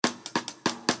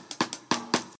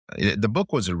The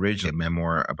book was originally a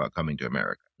memoir about coming to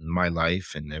America. My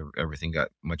life and everything got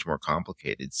much more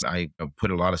complicated. So I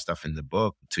put a lot of stuff in the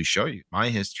book to show you my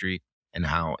history and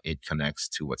how it connects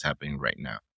to what's happening right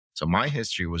now. So my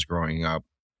history was growing up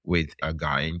with a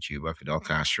guy in Cuba, Fidel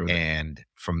Castro. And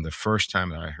from the first time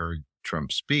that I heard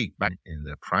Trump speak back in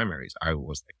the primaries, I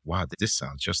was like, wow, this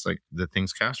sounds just like the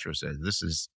things Castro said. This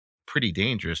is pretty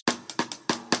dangerous.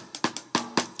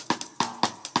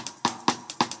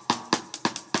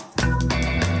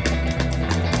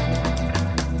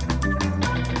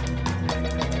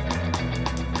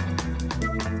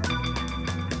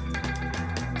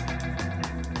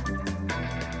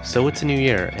 So it's a new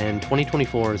year, and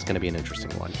 2024 is going to be an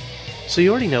interesting one. So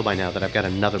you already know by now that I've got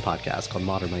another podcast called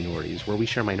Modern Minorities, where we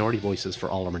share minority voices for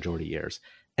all our majority years.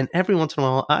 And every once in a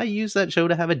while, I use that show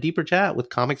to have a deeper chat with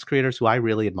comics creators who I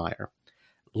really admire.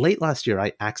 Late last year,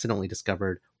 I accidentally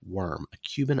discovered Worm, a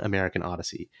Cuban-American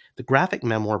Odyssey, the graphic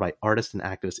memoir by artist and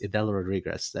activist Edel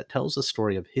Rodriguez that tells the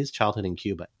story of his childhood in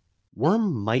Cuba.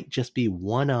 Worm might just be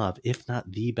one of, if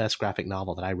not the best graphic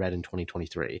novel that I read in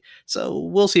 2023, so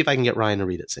we'll see if I can get Ryan to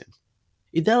read it soon.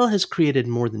 Edel has created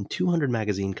more than 200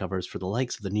 magazine covers for the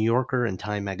likes of The New Yorker and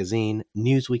Time Magazine,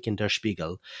 Newsweek, and Der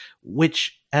Spiegel,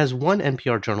 which, as one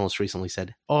NPR journalist recently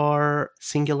said, are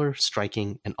singular,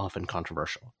 striking, and often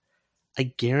controversial.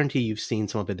 I guarantee you've seen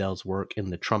some of Edel's work in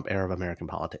the Trump era of American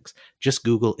politics. Just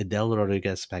Google Edel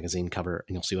Rodriguez magazine cover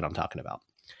and you'll see what I'm talking about.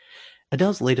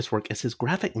 Edel's latest work is his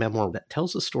graphic memoir that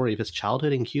tells the story of his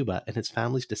childhood in Cuba and his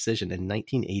family's decision in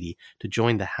 1980 to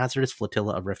join the hazardous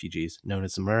flotilla of refugees known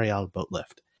as the Mariel Boat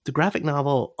Lift. The graphic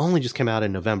novel only just came out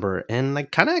in November, and I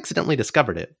kind of accidentally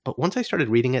discovered it, but once I started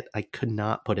reading it, I could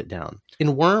not put it down.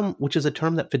 In Worm, which is a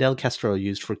term that Fidel Castro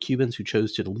used for Cubans who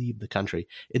chose to leave the country,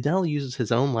 Edel uses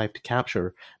his own life to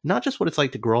capture not just what it's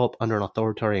like to grow up under an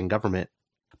authoritarian government,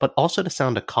 but also to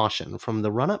sound a caution from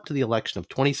the run-up to the election of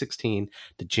 2016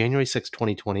 to January 6,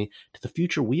 2020, to the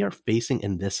future we are facing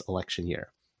in this election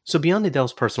year. So beyond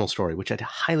Edel's personal story, which I'd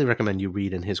highly recommend you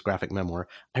read in his graphic memoir,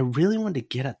 I really wanted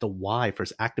to get at the why for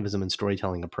his activism and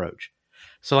storytelling approach.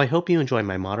 So I hope you enjoy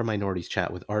my Modern Minorities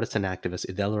chat with artist and activist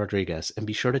Edel Rodriguez, and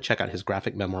be sure to check out his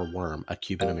graphic memoir Worm, a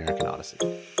Cuban-American Odyssey.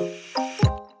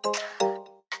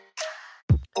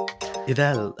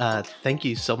 Edel, thank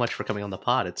you so much for coming on the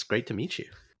pod. It's great to meet you.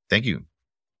 Thank you.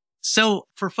 So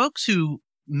for folks who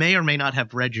may or may not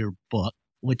have read your book,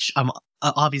 which I'm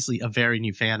obviously a very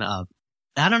new fan of,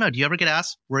 I don't know, do you ever get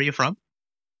asked, where are you from?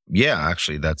 Yeah,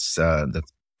 actually, that's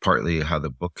partly how the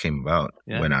book came about.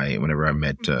 Yeah. Whenever I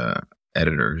met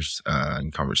editors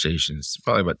in conversations,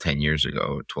 probably about 10 years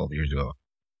ago, 12 years ago,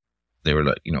 they were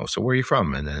like, so where are you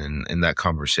from? And then in that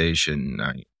conversation,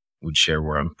 I would share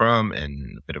where I'm from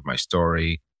and a bit of my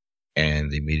story.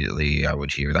 And immediately I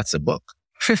would hear, that's a book.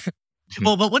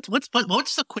 Well, but what's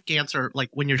the quick answer? Like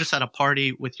when you're just at a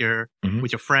party with your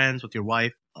friends, with your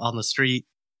wife on the street,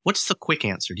 what's the quick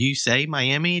answer? Do you say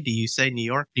Miami? Do you say New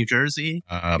York, New Jersey?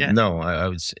 No, I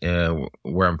would say,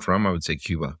 where I'm from, I would say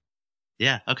Cuba.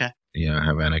 Yeah. Okay. Yeah.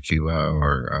 Havana, Cuba,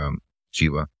 or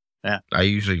Cuba. Yeah. I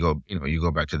usually go, you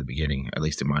go back to the beginning, at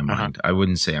least in my mind. I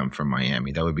wouldn't say I'm from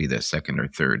Miami. That would be the second or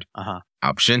third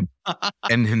option.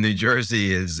 And in New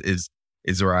Jersey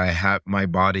is where my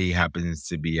body happens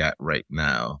to be at right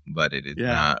now, but it is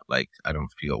not like I don't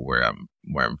feel where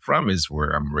I'm from is where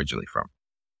I'm originally from.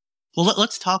 Well,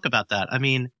 let's talk about that. I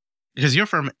mean, because you're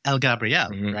from El Gabriel,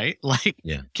 right? Like,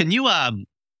 can you,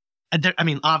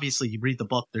 obviously you read the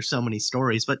book, there's so many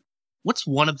stories, but what's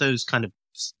one of those kind of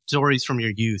stories from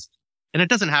your youth? And it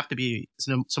doesn't have to be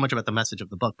so much about the message of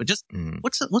the book, but just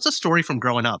what's a story from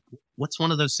growing up? What's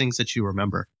one of those things that you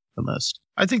remember the most?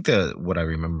 I think what I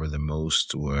remember the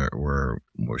most were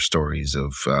stories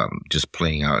of just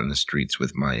playing out in the streets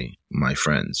with my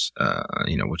friends,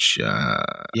 which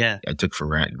I took for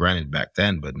granted back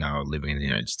then, but now living in the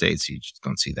United States, you just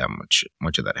don't see that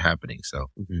much of that happening. So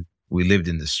we lived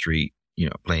in the street,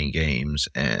 playing games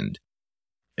and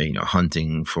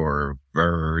hunting for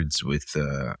birds with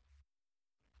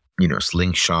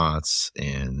slingshots,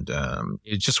 and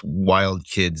it's just wild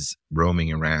kids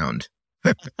roaming around.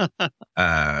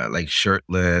 Like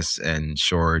shirtless and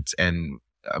shorts and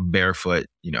barefoot,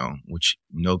 which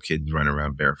no kids run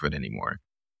around barefoot anymore.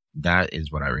 That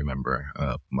is what I remember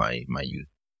of my youth.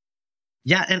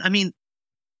 Yeah. And I mean,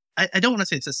 I don't want to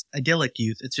say it's this idyllic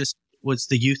youth. It's just was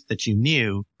the youth that you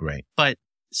knew. Right. But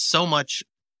so much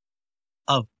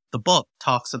of the book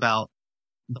talks about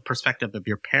the perspective of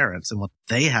your parents and what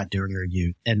they had during your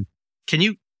youth. And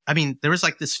there was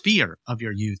like this fear of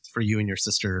your youth for you and your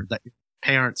sister that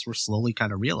parents were slowly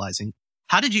kind of realizing.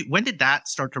 When did that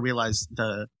start to realize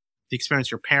the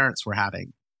experience your parents were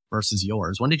having versus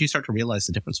yours. When did you start to realize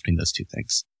the difference between those two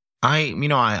things? I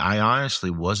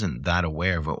honestly wasn't that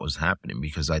aware of what was happening,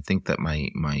 because I think that my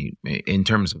in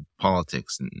terms of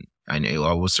politics, and I know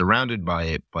I was surrounded by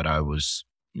it, but I was,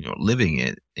 living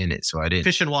in it. So I didn't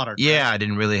fish and water. Yeah. Right? I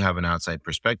didn't really have an outside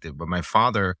perspective, but my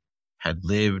father had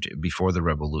lived before the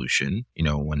revolution,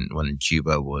 when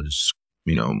Cuba was,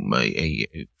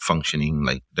 a functioning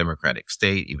like democratic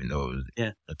state, even though it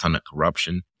was a ton of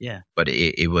corruption. Yeah. But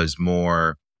it was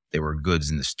more, there were goods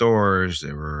in the stores,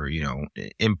 there were,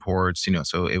 imports,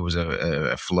 so it was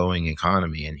a flowing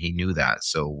economy, and he knew that.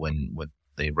 So when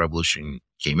the revolution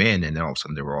came in, and then all of a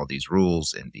sudden there were all these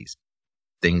rules and these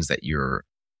things that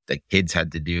kids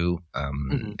had to do.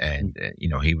 And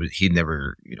he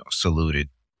never, saluted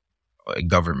a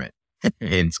government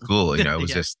in school, it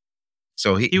was just,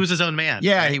 so he was his own man.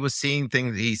 Yeah. Right? He was seeing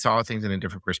things, he saw things in a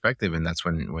different perspective. And that's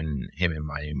when him and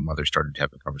my mother started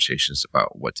having conversations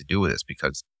about what to do with this,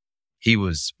 because he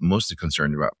was mostly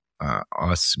concerned about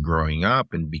us growing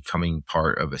up and becoming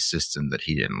part of a system that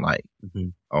he didn't like,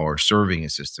 or serving a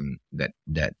system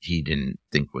that he didn't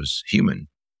think was human.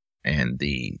 And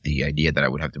the idea that I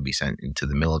would have to be sent into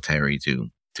the military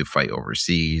to fight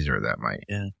overseas, or that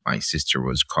my sister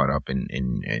was caught up in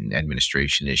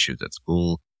administration issues at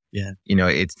school. Yeah.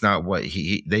 It's not what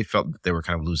they felt that they were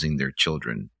kind of losing their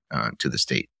children to the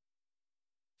state.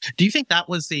 Do you think that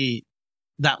was the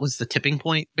tipping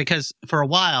point? Because for a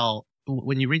while,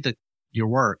 when you read your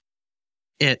work,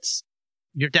 it's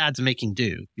your dad's making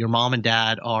do. Your mom and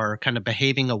dad are kind of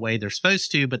behaving a way they're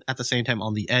supposed to, but at the same time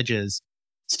on the edges,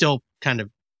 still kind of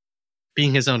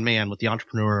being his own man with the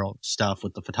entrepreneurial stuff,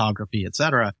 with the photography,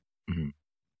 etc.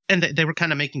 And they were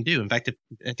kind of making do. In fact,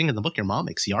 I think in the book, your mom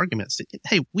makes the argument,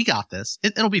 hey, we got this.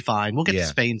 It'll be fine. We'll get to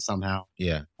Spain somehow.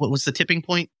 Yeah. What was the tipping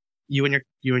point? You and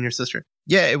your sister?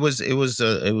 Yeah, it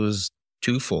was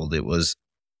twofold. It was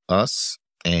us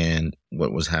and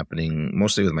what was happening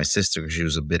mostly with my sister, because she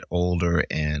was a bit older,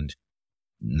 and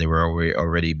they were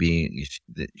already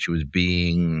she was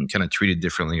being kind of treated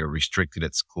differently or restricted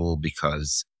at school,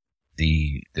 because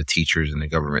the teachers and the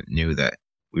government knew that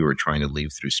we were trying to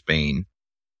leave through Spain.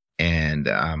 And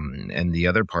the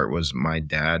other part was my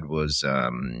dad was,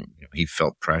 he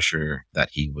felt pressure that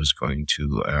he was going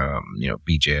to,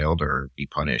 be jailed or be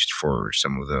punished for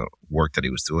some of the work that he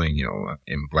was doing,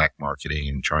 in black marketing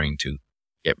and trying to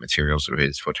get materials for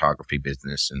his photography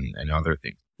business and other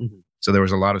things. So there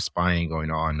was a lot of spying going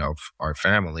on of our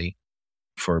family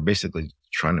for basically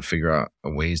trying to figure out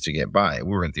ways to get by.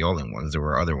 We weren't the only ones. There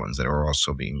were other ones that were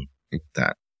also being looked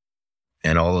at.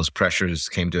 And all those pressures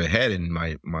came to a head, and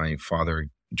my father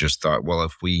just thought, well,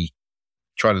 if we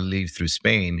try to leave through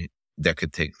Spain, that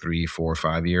could take 3, 4,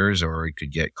 5 years, or it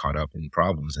could get caught up in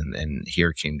problems. And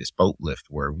here came this boat lift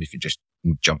where we could just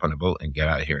jump on a boat and get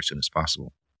out of here as soon as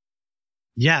possible.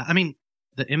 Yeah. I mean,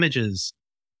 the images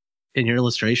in your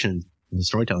illustration, the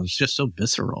storytelling is just so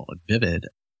visceral and vivid.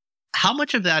 How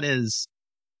much of that is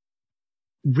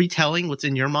retelling what's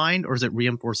in your mind, or is it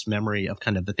reinforced memory of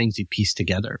kind of the things you pieced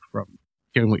together from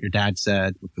hearing what your dad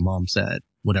said, what your mom said,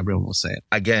 what everyone was saying?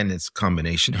 Again, it's a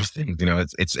combination of things.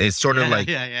 It's sort of like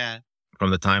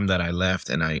from the time that I left,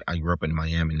 and I grew up in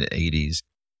Miami in the 80s,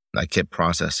 I kept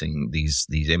processing these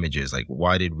images, like,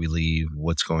 why did we leave?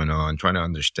 What's going on? Trying to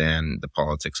understand the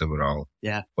politics of it all.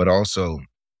 Yeah. But also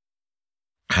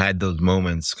had those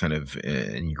moments kind of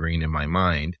ingrained in my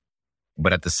mind.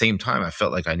 But at the same time, I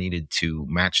felt like I needed to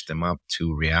match them up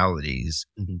to realities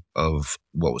of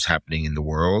what was happening in the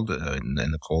world, and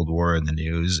the Cold War and the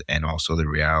news, and also the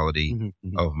reality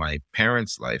of my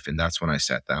parents' life. And that's when I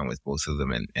sat down with both of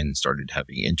them and started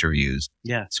having interviews.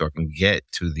 Yeah. So I can get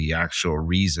to the actual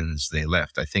reasons they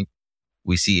left. I think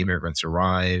we see immigrants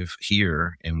arrive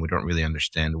here and we don't really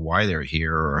understand why they're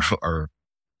here or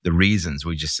the reasons.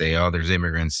 We just say, oh, there's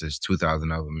immigrants, there's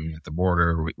 2,000 of them at the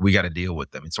border. We got to deal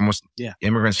with them. It's almost,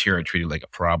 immigrants here are treated like a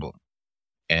problem.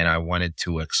 And I wanted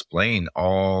to explain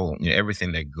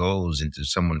everything that goes into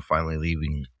someone finally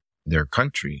leaving their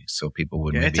country. So people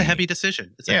would it's a heavy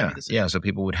decision. Yeah. So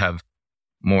people would have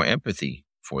more empathy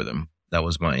for them. That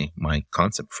was my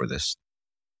concept for this.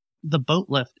 The boat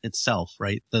lift itself,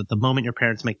 right? The moment your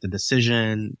parents make the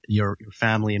decision, your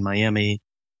family in Miami,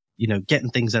 getting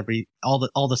things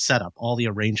all the setup, all the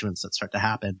arrangements that start to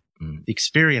happen, the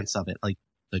experience of it, like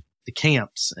the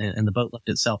camps and the boat lift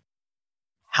itself.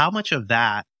 How much of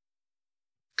that,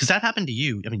 because that happened to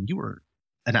you. I mean, you were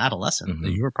an adolescent.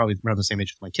 You were probably around the same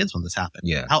age as my kids when this happened.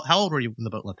 Yeah. How old were you when the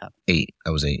boat lift happened? 8.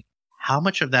 I was 8. How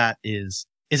much of that is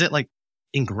it like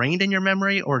ingrained in your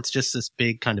memory, or it's just this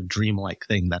big kind of dreamlike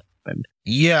thing that happened.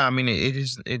 Yeah, I mean,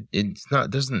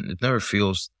 it never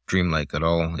feels dreamlike at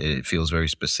all. It feels very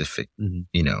specific,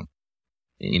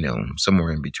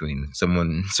 somewhere in between,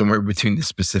 somewhere between the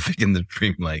specific and the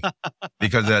dreamlike,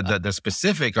 because the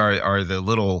specific are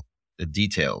the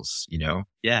details,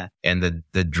 Yeah. and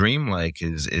the dreamlike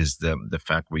is the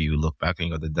fact where you look back and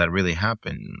you go, did that really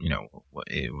happen?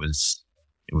 It was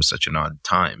such an odd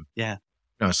time. Yeah.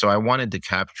 So I wanted to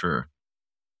capture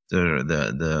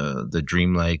the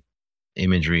dreamlike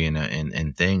imagery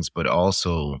and things, but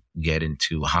also get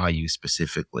into how you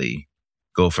specifically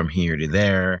go from here to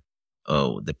there.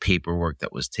 Oh, the paperwork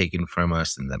that was taken from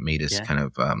us and that made us kind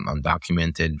of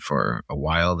undocumented for a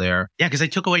while there. Yeah, because they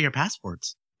took away your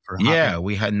passports.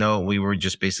 We were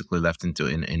just basically left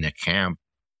in a camp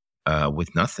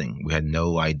with nothing. We had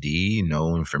no ID,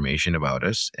 no information about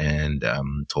us, and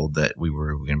told that we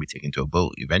were going to be taken to a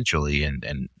boat eventually, and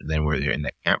then we're there in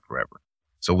that camp forever.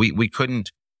 So we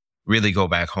couldn't really go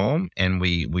back home, and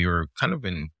we were kind of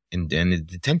in a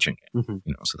detention camp,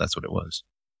 so that's what it was.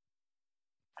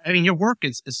 I mean, your work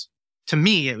is, to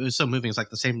me, it was so moving. It's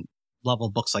like the same level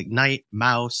of books like Night,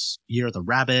 Mouse, Year of the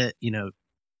Rabbit,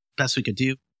 Best We Could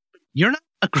Do. You're not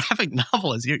a graphic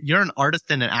novelist. You're an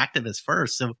artist and an activist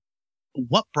first. So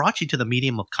what brought you to the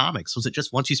medium of comics? Was it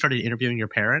just once you started interviewing your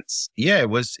parents? Yeah,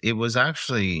 it was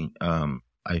actually,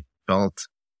 I felt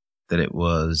that it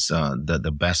was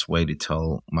the best way to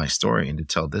tell my story and to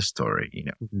tell this story,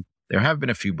 There have been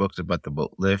a few books about the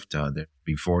boat lift.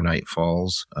 Before Night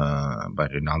Falls by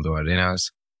Ronaldo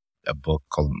Arenas, a book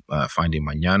called Finding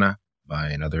Mañana by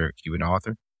another Cuban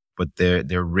author. But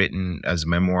they're written as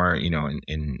memoir,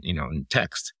 in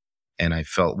text. And I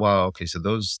felt, well, okay, so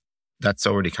that's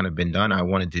already kind of been done. I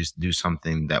wanted to do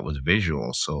something that was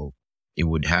visual, so it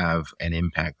would have an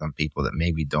impact on people that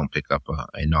maybe don't pick up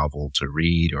a novel to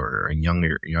read, or in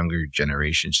younger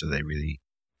generations,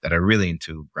 that are really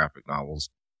into graphic novels,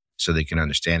 so they can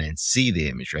understand and see the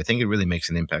imagery. I think it really makes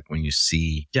an impact when you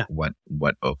see what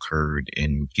occurred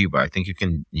in Cuba. I think you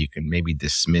can maybe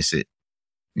dismiss it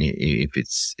if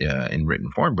it's in written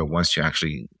form, but once you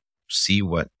actually see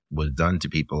what was done to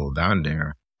people down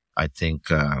there, I think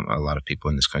a lot of people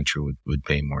in this country would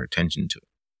pay more attention to it.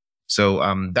 So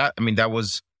that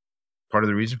was part of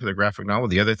the reason for the graphic novel.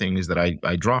 The other thing is that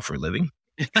I draw for a living,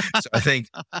 so I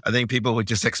think people would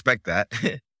just expect that.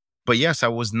 But yes,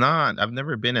 I've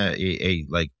never been I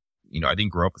didn't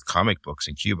grow up with comic books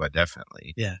in Cuba,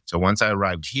 definitely. Yeah. So once I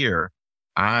arrived here,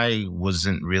 I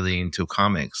wasn't really into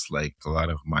comics like a lot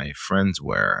of my friends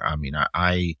were. I mean,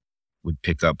 I would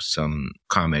pick up some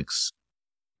comics,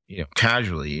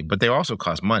 casually, but they also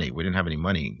cost money. We didn't have any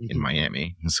money in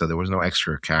Miami, and so there was no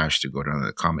extra cash to go down to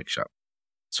the comic shop.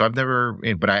 So I've never,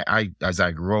 but I as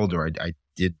I grew older, I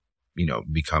did,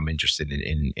 become interested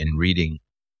in reading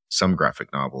some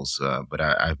graphic novels, but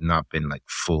I've not been like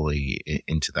fully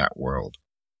into that world.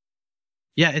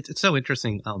 Yeah, it's so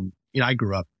interesting. I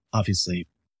grew up, obviously,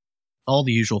 all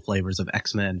the usual flavors of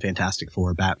X-Men, Fantastic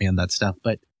Four, Batman, that stuff.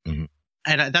 But and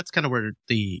that's kind of where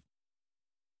the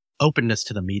openness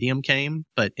to the medium came.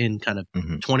 But in kind of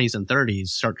 20s and 30s,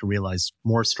 start to realize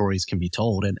more stories can be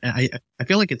told. And I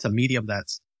feel like it's a medium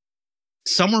that's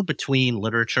somewhere between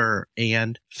literature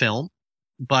and film,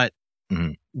 but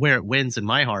where it wins in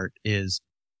my heart is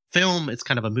film. It's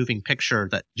kind of a moving picture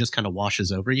that just kind of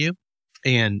washes over you.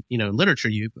 And, in literature,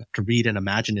 you have to read and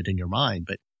imagine it in your mind,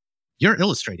 but you're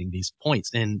illustrating these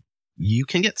points and you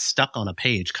can get stuck on a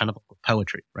page, kind of like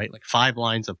poetry, right? Like 5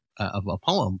 lines of a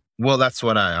poem. Well, that's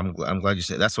what I'm glad you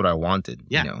said. That's what I wanted,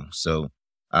 So,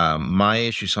 my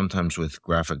issue sometimes with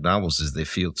graphic novels is they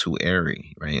feel too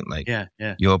airy, right? Like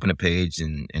you open a page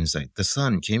and it's like the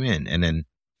sun came in, and then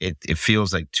it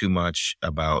feels like too much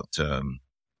about a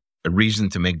reason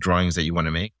to make drawings that you want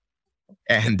to make.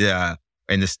 And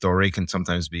the story can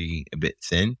sometimes be a bit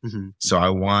thin. So I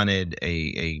wanted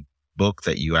a book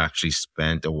that you actually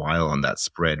spent a while on that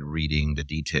spread reading the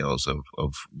details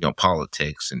of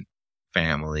politics and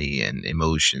family and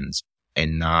emotions,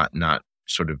 and not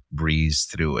sort of breeze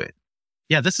through it.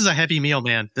 Yeah, this is a heavy meal,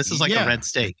 man. This is like a red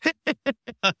steak.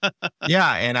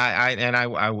 Yeah, and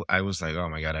I was like, oh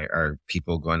my God, are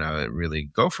people going to really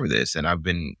go for this? And I've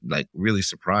been like really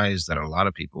surprised that a lot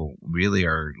of people really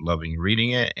are loving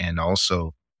reading it, and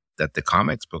also that the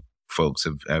comics book folks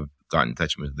have gotten in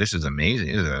touch with. This is amazing.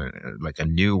 It's like a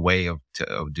new way of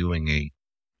doing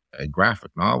a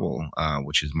graphic novel,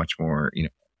 which is much more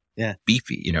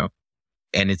beefy,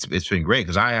 And it's been great,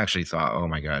 because I actually thought, oh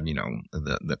my God,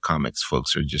 the comics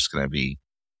folks are just going to be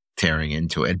tearing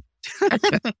into it,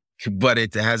 but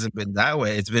it hasn't been that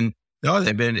way. It's been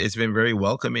very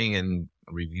welcoming, and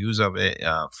reviews of it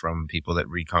from people that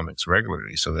read comics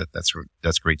regularly. So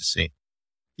that's great to see.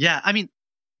 Yeah, I mean,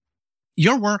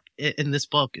 your work in this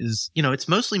book is, it's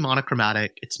mostly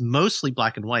monochromatic. It's mostly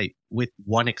black and white with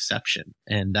one exception.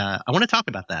 And I want to talk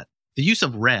about that. The use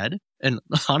of red and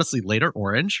honestly later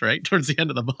orange, right? Towards the end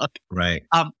of the book. Right.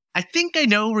 I think I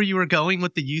know where you were going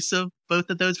with the use of both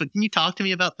of those, but can you talk to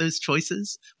me about those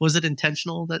choices? Was it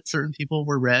intentional that certain people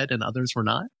were red and others were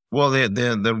not? Well,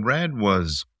 the red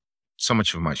was so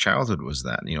much of my childhood was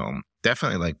that,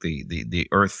 definitely like the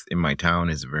earth in my town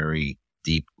is very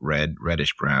deep red,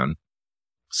 reddish brown.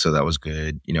 So that was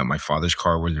good. My father's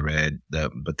car was red,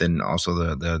 but then also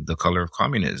the color of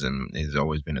communism has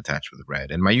always been attached with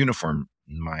red. And my uniform,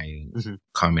 my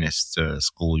communist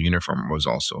school uniform was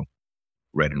also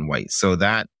red and white. So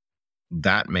that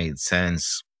made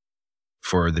sense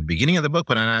for the beginning of the book.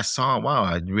 But then I saw,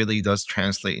 wow, it really does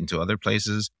translate into other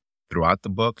places throughout the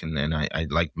book. And then I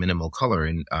like minimal color.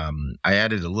 And I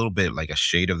added a little bit like a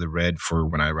shade of the red for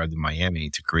when I arrived in Miami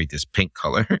to create this pink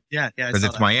color. Yeah. Because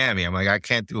it's Miami. I'm like, I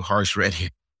can't do harsh red here.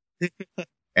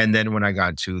 And then when I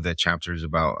got to the chapters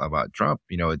about Trump,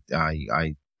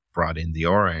 I brought in the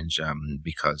orange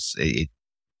because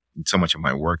so much of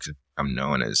my work has become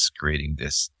known as creating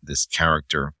this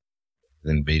character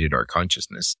that invaded our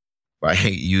consciousness by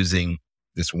using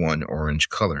this one orange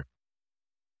color.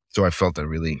 So I felt I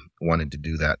really wanted to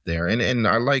do that there. And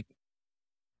I like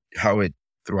how it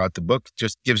throughout the book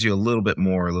just gives you a little bit,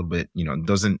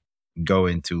 doesn't go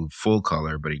into full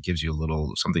color, but it gives you a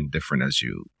little something different as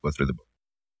you go through the book.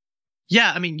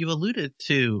 Yeah. I mean, you alluded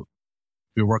to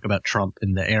your work about Trump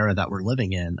in the era that we're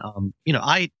living in.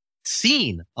 I'd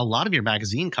seen a lot of your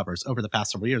magazine covers over the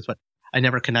past several years, but I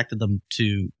never connected them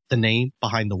to the name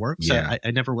behind the work. So Yeah.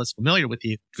 I never was familiar with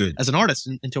you Good. as an artist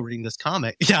until reading this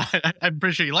comic. Yeah, I'm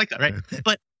pretty sure you like that, right?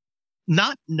 But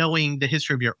not knowing the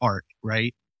history of your art,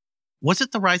 right? Was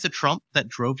it the rise of Trump that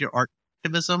drove your art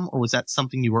activism, or was that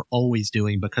something you were always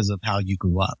doing because of how you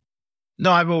grew up?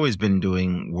 No, I've always been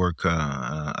doing work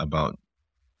about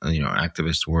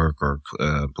activist work or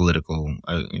political.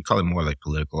 I call it more like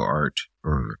political art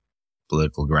or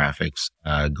political graphics,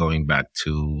 going back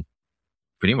to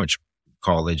pretty much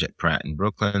college at Pratt in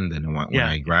Brooklyn. Then when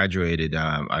I graduated,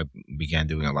 I began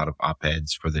doing a lot of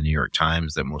op-eds for the New York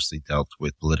Times that mostly dealt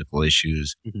with political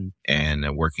issues.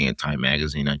 And working at Time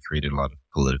Magazine, I created a lot of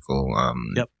political,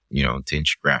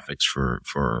 tinge graphics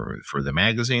for the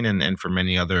magazine and for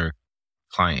many other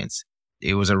clients.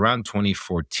 It was around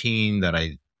 2014 that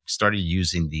I started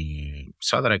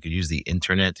saw that I could use the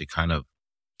internet to kind of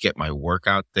get my work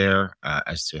out there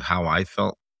as to how I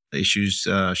felt issues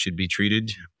should be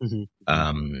treated,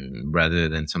 rather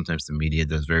than sometimes the media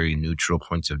does very neutral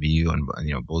points of view on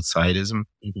both sidism.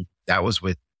 That was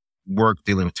with work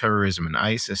dealing with terrorism and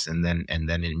ISIS, and then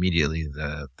immediately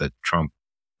the Trump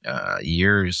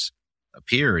years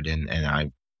appeared, and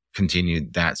I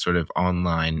continued that sort of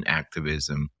online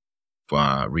activism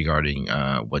regarding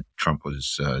what Trump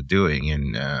was doing,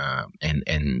 and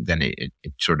then it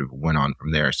sort of went on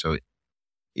from there. So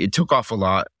it took off a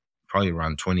lot, probably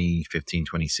around 2015,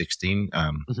 2016.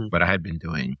 But I had been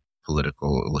doing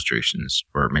political illustrations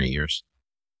for many years.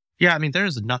 Yeah, I mean,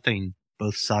 there's nothing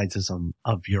both sidesism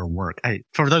of your work.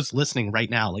 For those listening right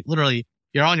now, like literally,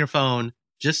 you're on your phone,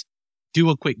 just do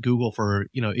a quick Google for,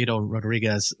 Edel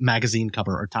Rodriguez magazine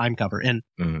cover or Time cover. And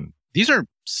these are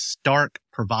stark,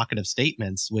 provocative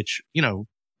statements, which,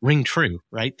 ring true,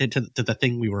 right? To the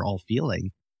thing we were all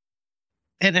feeling.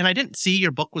 And I didn't see your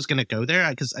book was going to go there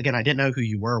because, again, I didn't know who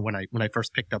you were when I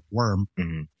first picked up Worm.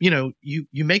 You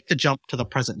make the jump to the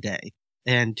present day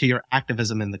and to your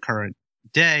activism in the current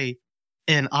day.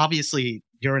 And obviously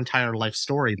your entire life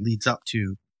story leads up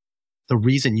to the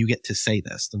reason you get to say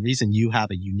this, the reason you have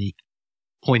a unique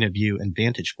point of view and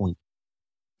vantage point.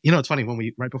 It's funny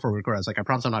right before we record, I was like, I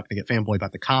promise I'm not going to get fanboy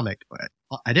about the comic, but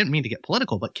I didn't mean to get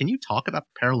political, but can you talk about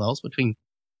parallels between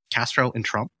Castro and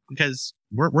Trump? Because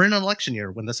we're in an election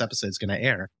year when this episode is going to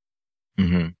air.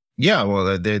 Yeah,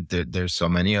 well, there's so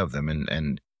many of them.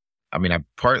 And I mean, I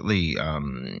partly,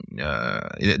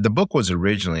 the book was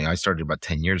originally, I started about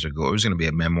 10 years ago. It was going to be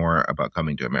a memoir about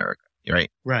coming to America,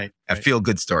 right? Right. A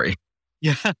feel-good story.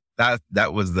 Yeah.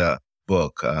 That was the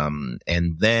book.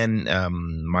 And then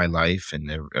my life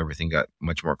and everything got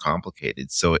much more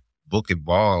complicated. So the book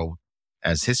evolved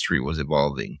as history was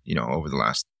evolving, over the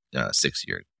last 6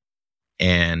 years.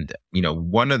 And,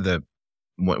 one of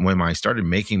when I started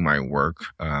making my work,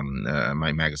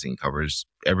 my magazine covers,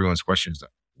 everyone's questions,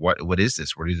 what is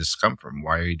this? Where did this come from?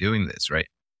 Why are you doing this? Right.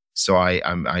 So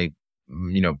I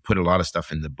put a lot of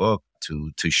stuff in the book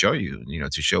to show you,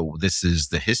 to show this is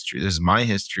the history. This is my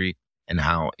history and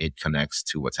how it connects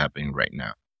to what's happening right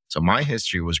now. So my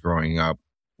history was growing up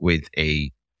with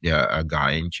a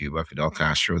guy in Cuba, Fidel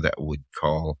Castro, that would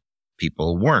call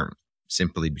people worms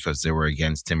simply because they were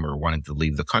against him or wanted to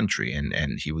leave the country.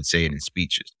 And he would say it in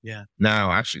speeches. Yeah.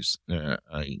 Now, actually,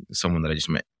 someone that I just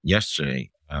met yesterday,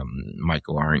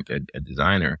 Michael Arndt, a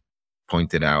designer,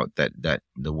 pointed out that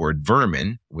the word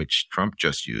vermin, which Trump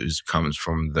just used, comes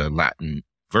from the Latin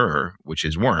ver, which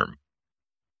is worm.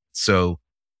 So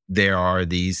there are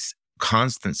these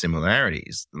constant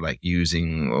similarities, like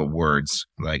using words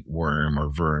like worm or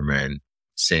vermin,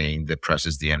 saying the press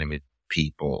is the enemy of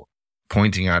people,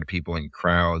 pointing out people in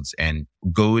crowds and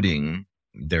goading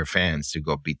their fans to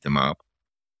go beat them up.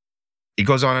 It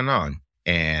goes on and on.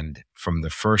 And from the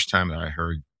first time that I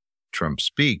heard Trump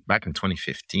speak back in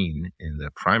 2015 in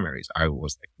the primaries, I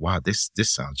was like, wow, this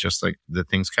sounds just like the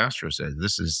things Castro said.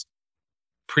 This is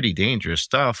pretty dangerous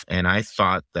stuff. And I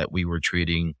thought that we were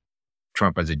treating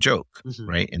Trump as a joke,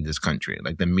 right, in this country.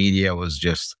 Like the media was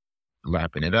just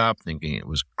lapping it up, thinking it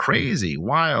was crazy,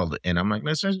 wild. And I'm like,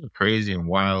 this isn't crazy and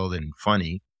wild and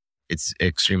funny. It's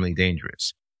extremely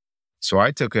dangerous. So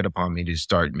I took it upon me to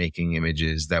start making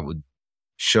images that would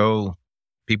show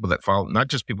people that follow, not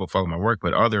just people follow my work,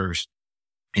 but others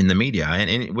in the media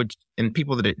and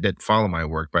people that follow my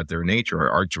work by their nature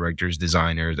are art directors,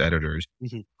 designers, editors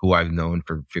who I've known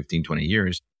for 15, 20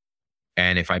 years.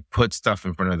 And if I put stuff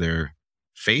in front of their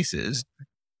faces,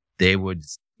 they would,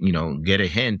 get a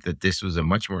hint that this was a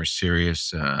much more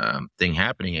serious thing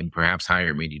happening and perhaps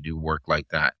hire me to do work like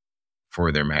that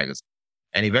for their magazine.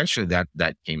 And eventually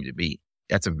that came to be.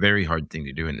 That's a very hard thing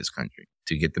to do in this country,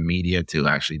 to get the media to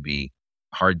actually be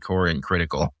hardcore and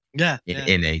critical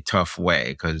in a tough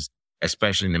way, because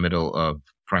especially in the middle of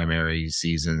primary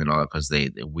season and all that, because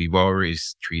we've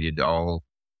always treated all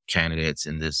candidates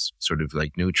in this sort of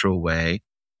like neutral way.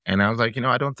 And I was like,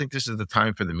 I don't think this is the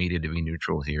time for the media to be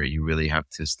neutral here. You really have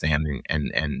to stand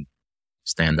and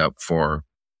stand up for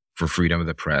freedom of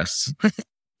the press.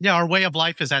 Yeah, our way of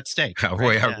life is at stake. Our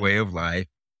way of life.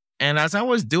 And as I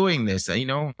was doing this,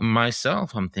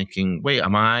 myself, I'm thinking, wait,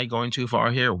 am I going too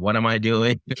far here? What am I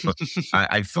doing?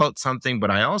 I felt something,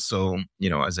 but I also,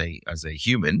 as a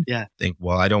human, think,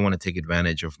 well, I don't want to take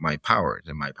advantage of my powers,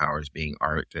 and my powers being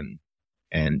art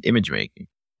and image making.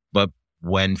 But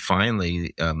when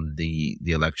finally the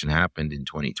election happened in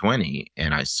 2020,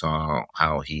 and I saw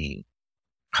how he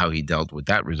dealt with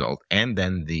that result, and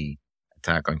then the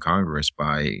attack on Congress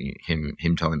by him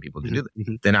telling people to do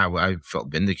that, then I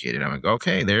felt vindicated. I'm like,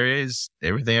 okay, there is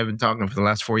everything I've been talking for the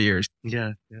last 4 years.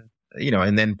 Yeah.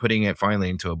 And then putting it finally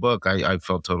into a book, I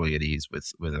felt totally at ease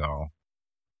with it all.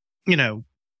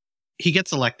 He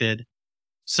gets elected,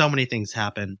 so many things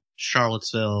happen,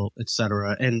 Charlottesville,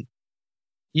 etc. And,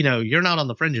 you're not on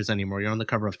the fringes anymore. You're on the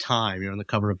cover of Time. You're on the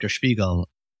cover of Der Spiegel.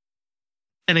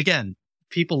 And again,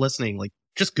 people listening, like,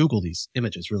 just Google these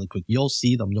images really quick. You'll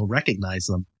see them. You'll recognize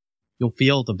them. You'll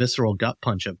feel the visceral gut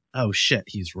punch of, oh shit,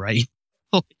 he's right.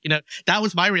 That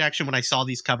was my reaction when I saw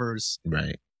these covers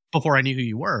right before I knew who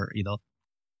you were.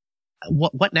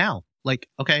 What now? Like,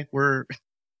 okay, we're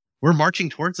marching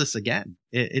towards this again.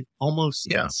 It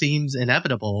almost seems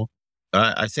inevitable.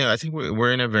 I think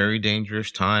we're in a very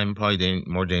dangerous time, probably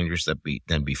more dangerous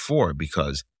than before,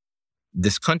 because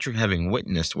this country, having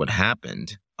witnessed what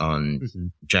happened on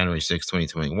January 6,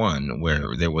 2021,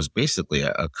 where there was basically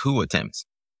a coup attempt,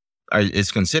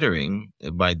 is considering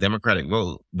by Democratic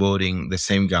voting the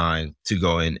same guy to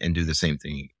go in and do the same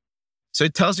thing. So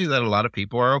it tells you that a lot of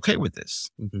people are okay with this.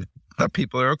 A lot of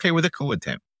people are okay with a coup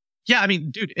attempt. Yeah, I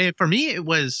mean, dude, for me, it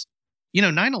was,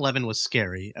 9/11 was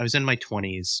scary. I was in my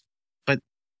 20s, but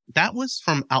that was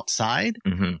from outside.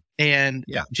 And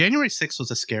January 6th was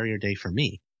a scarier day for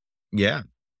me. Yeah.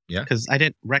 Because I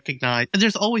didn't recognize, and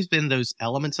there's always been those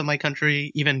elements of my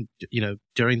country, even,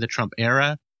 during the Trump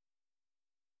era.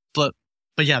 But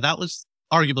yeah, that was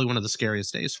arguably one of the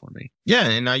scariest days for me. Yeah.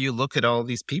 And now you look at all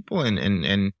these people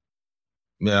and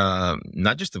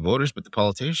not just the voters, but the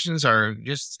politicians are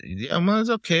just, well, it's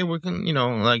okay. We can,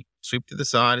 like sweep to the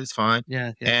side. It's fine.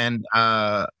 Yeah. And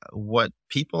what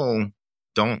people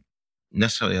don't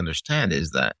necessarily understand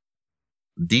is that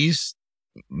these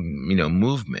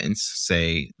movements,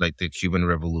 say like the Cuban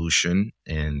Revolution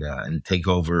and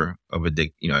takeover of a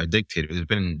dictator. There's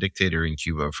been a dictator in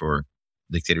Cuba for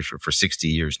 60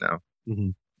 years now.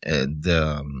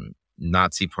 The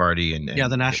Nazi Party and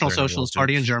the National Socialist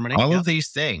Party in Germany. All of these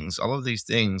things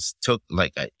took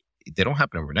they don't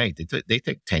happen overnight. They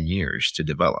take 10 years to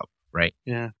develop, right?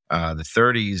 Yeah. The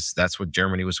 30s, that's what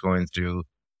Germany was going through.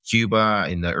 Cuba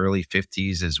in the early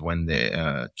 50s is when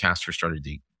the Castro started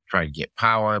tried to get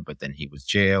power, but then he was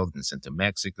jailed and sent to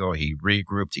Mexico. He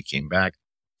regrouped, he came back.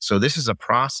 So this is a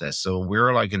process. So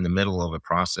we're like in the middle of a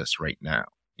process right now,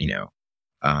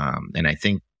 and I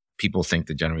think people think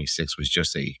that January 6th was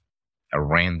just a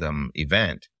random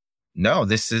event. No,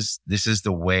 this is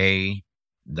the way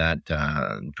that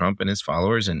Trump and his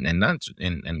followers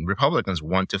and Republicans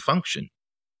want to function.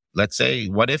 Let's say,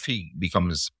 what if he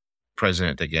becomes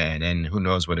president again, and who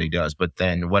knows what he does? But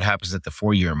then, what happens at the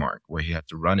 4-year mark where he has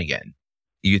to run again?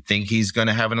 You think he's going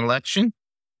to have an election?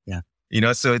 Yeah,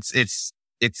 So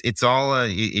it's all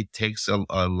it takes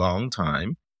a long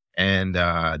time, and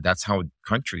that's how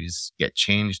countries get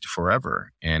changed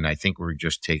forever. And I think we're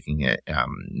just taking it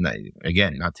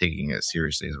not taking it as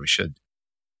seriously as we should.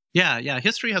 Yeah.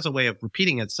 History has a way of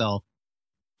repeating itself,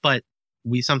 but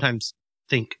we sometimes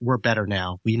think we're better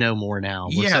now. We know more now.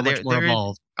 We're so much more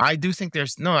evolved. I do think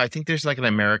I think there's like an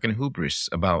American hubris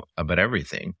about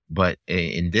everything. But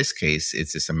in this case,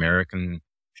 it's this American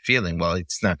feeling. Well,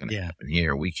 it's not going to happen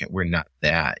here. We're not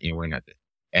that. We're not that.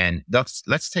 And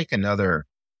let's take another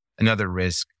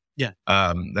risk. Yeah.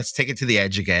 Let's take it to the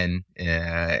edge again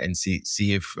and see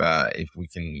if we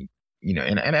can,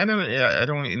 and I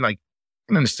don't like.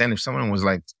 I can understand if someone was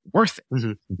like worth it.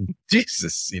 Mm-hmm.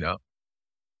 Jesus,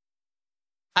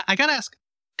 I got to ask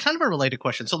kind of a related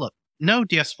question. So look, no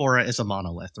diaspora is a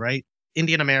monolith, right?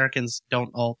 Indian Americans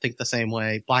don't all think the same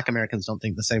way. Black Americans don't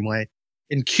think the same way.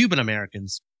 And Cuban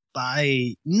Americans,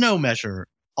 by no measure,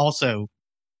 also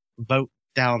vote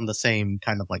down the same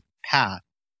kind of like path.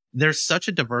 There's such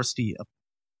a diversity of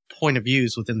point of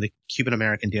views within the Cuban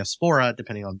American diaspora,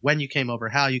 depending on when you came over,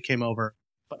 how you came over,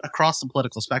 but across the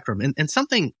political spectrum. And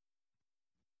something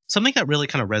that really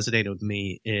kind of resonated with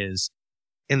me is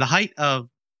in the height of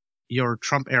your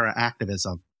Trump era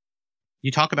activism,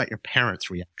 you talk about your parents'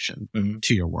 reaction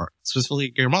to your work,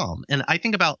 specifically your mom. And I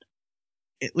think about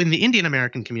in the Indian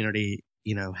American community,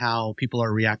 how people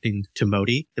are reacting to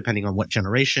Modi, depending on what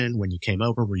generation, when you came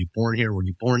over, were you born here, were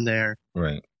you born there?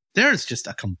 Right. There's just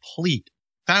a complete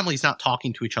families not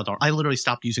talking to each other. I literally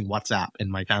stopped using WhatsApp in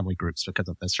my family groups because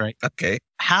of this, right? Okay.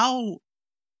 How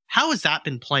has that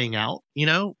been playing out,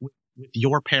 with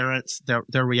your parents,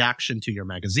 their reaction to your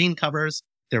magazine covers,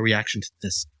 their reaction to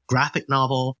this graphic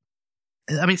novel?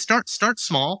 I mean, start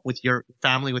small with your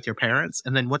family, with your parents,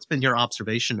 and then what's been your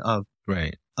observation of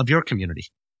your community?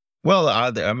 Well,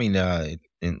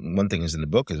 and one thing is in the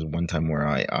book is one time where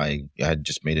I had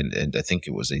just made and I think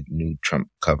it was a new Trump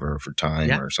cover for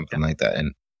Time or something like that.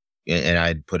 And I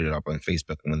had put it up on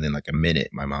Facebook, and within like a minute,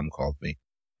 my mom called me,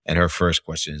 and her first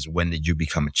question is, "When did you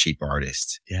become a cheap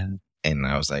artist?" Yeah. And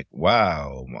I was like,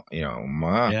 "Wow,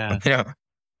 Mom." Yeah.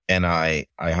 And I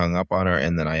hung up on her,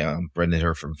 and then I unfriended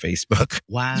her from Facebook.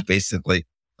 Wow. It's basically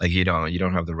like, you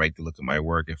don't have the right to look at my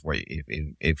work if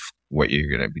what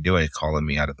you're going to be doing is calling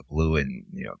me out of the blue and,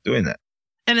 doing that.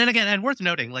 And then again, and worth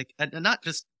noting, like, not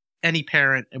just any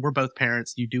parent, and we're both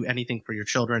parents, you do anything for your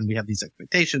children. We have these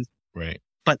expectations. Right.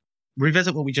 But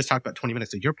revisit what we just talked about 20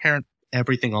 minutes ago. Your parent,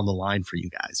 everything on the line for you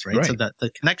guys, right? So that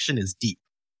the connection is deep.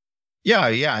 Yeah,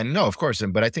 I know, of course.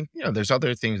 But I think, there's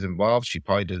other things involved. She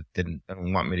probably didn't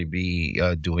want me to be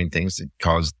doing things that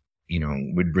caused,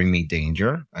 would bring me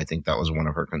danger. I think that was one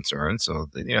of her concerns. So,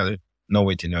 there's no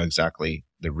way to know exactly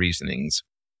the reasonings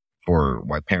for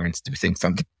why parents do things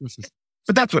sometimes.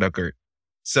 But that's what occurred.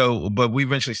 So, but we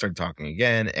eventually started talking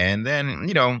again. And then,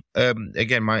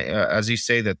 again, as you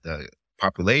say, that the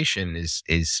population is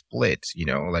split,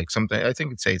 like something, I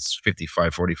think it's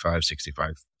 55, 45,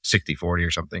 65, 60, 40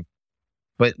 or something.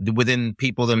 But within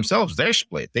people themselves, they're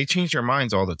split. They change their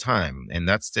minds all the time. And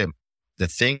that's the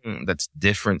thing that's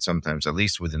different sometimes, at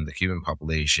least within the Cuban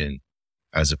population,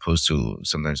 as opposed to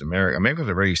sometimes America. Americans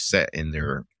are very set in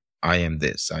their, I am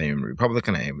this, I am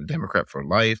Republican, I am a Democrat for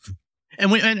life.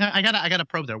 And I gotta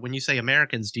probe there. When you say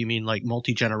Americans, do you mean like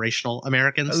multi-generational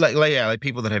Americans? Like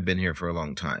people that have been here for a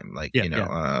long time. Like,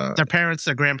 their parents,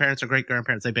 their grandparents, their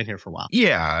great-grandparents, they've been here for a while.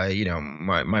 Yeah.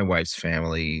 My wife's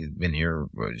family been here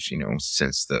was,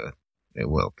 since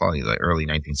probably the early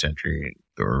 19th century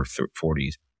or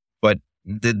 40s. But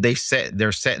they're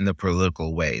set in the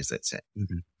political ways. That's it.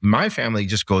 Mm-hmm. My family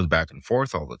just goes back and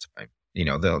forth all the time.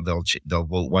 They'll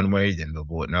vote one way, then they'll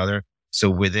vote another. So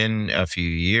within a few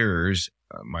years,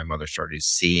 my mother started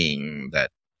seeing that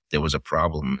there was a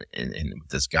problem in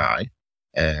this guy.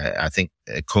 I think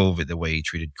COVID, the way he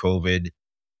treated COVID,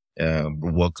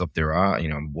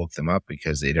 woke them up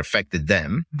because it affected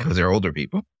them because they're older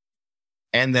people.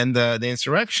 And then the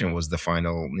insurrection was the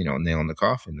final, nail in the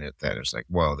coffin. That it's like,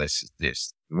 well, this is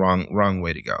this wrong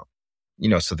way to go.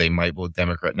 So they might vote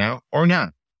Democrat now or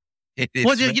not. Here's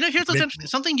what's interesting.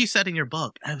 Something you said in your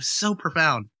book, it was so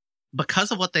profound.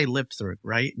 because of what they lived through,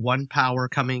 right? One party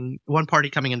coming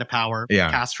into power,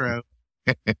 Castro.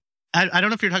 I don't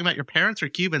know if you're talking about your parents or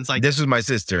Cubans. Like, this was my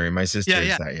sister, and my sister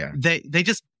is that, They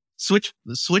just switch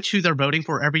who they're voting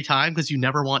for every time because you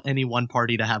never want any one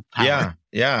party to have power.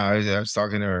 Yeah. I was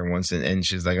talking to her once, and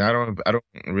she's like, I don't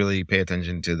really pay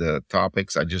attention to the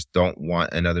topics. I just don't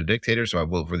want another dictator, so I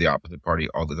vote for the opposite party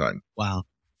all the time. Wow.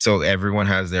 So everyone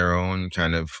has their own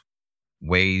kind of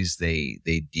ways they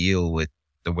deal with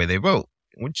the way they vote,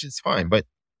 which is fine. But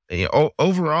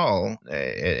overall,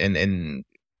 and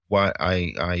what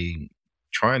I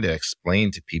trying to explain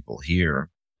to people here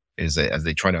is that as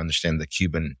they try to understand the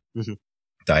Cuban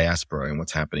diaspora and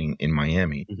what's happening in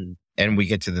Miami, and we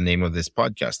get to the name of this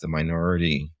podcast, the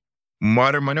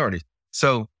modern minorities.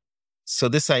 So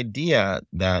this idea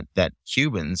that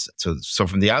Cubans, so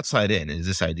from the outside in, is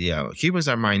this idea Cubans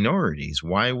are minorities.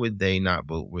 Why would they not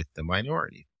vote with the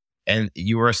minority? And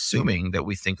you are assuming that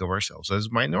we think of ourselves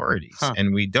as minorities,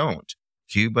 and we don't.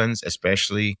 Cubans,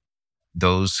 especially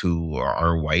those who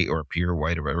are white or pure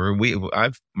white or whatever.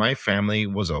 My family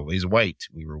was always white.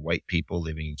 We were white people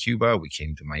living in Cuba. We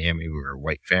came to Miami. We were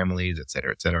white families, et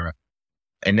cetera, et cetera.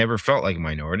 I never felt like a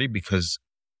minority because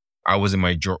I was a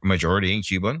majority in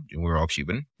Cuba. We were all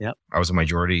Cuban. Yep. I was a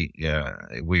majority.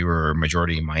 We were a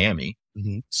majority in Miami.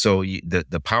 So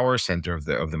the power center of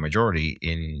the majority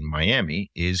in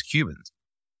Miami is Cubans.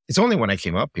 It's only when I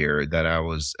came up here that I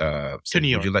was to New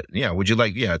York.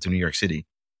 To New York City.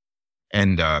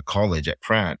 And college at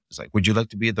Pratt. It's like, would you like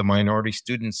to be at the Minority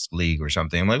Students League or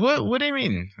something? I'm like, what do you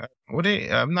mean?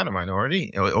 I'm not a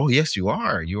minority. Oh, yes, you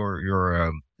are. You're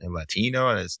a Latino.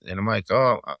 And I'm like,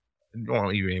 oh, I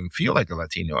don't even feel like a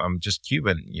Latino. I'm just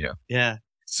Cuban, Yeah.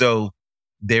 So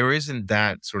there isn't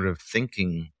that sort of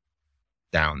thinking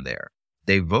down there.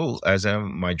 They vote as a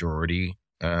majority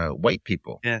white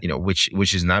people,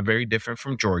 which is not very different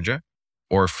from Georgia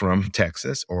or from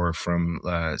Texas or from,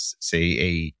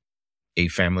 say, a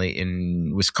family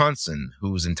in Wisconsin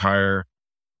whose entire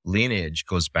lineage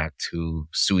goes back to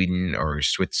Sweden or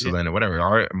Switzerland or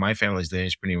whatever. My family's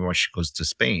lineage pretty much goes to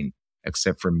Spain,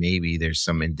 except for maybe there's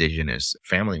some indigenous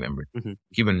family member,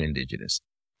 Cuban indigenous.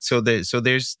 So there's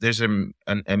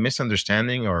a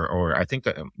misunderstanding, or I think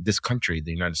this country,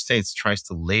 the United States, tries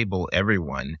to label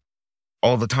everyone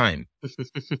all the time.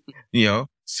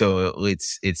 So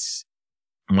it's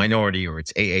minority, or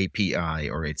it's AAPI,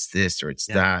 or it's this, or it's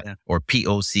that, or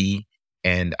POC.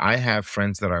 And I have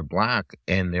friends that are black,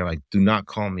 and they're like, do not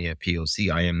call me a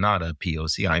POC. I am not a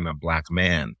POC. I'm a black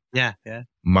man. Yeah.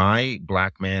 My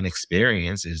black man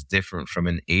experience is different from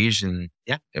an Asian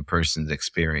person's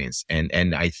experience.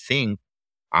 And I think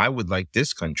I would like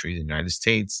this country, the United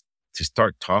States, to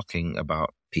start talking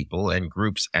about people and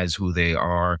groups as who they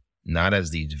are, not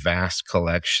as these vast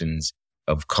collections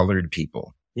of colored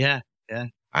people. Yeah.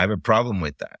 I have a problem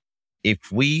with that. If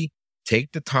we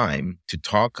take the time to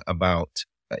talk about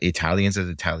Italians as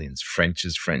Italians, French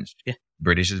as French,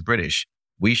 British as British,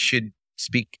 we should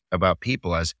speak about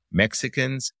people as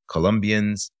Mexicans,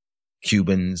 Colombians,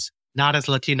 Cubans. Not as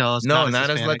Latinos. No, not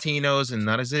as Latinos and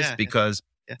not as this, because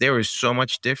there is so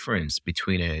much difference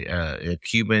between a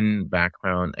Cuban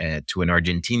background to an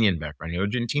Argentinian background.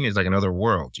 Argentina is like another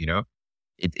world,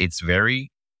 It's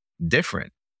very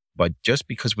different. But just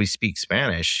because we speak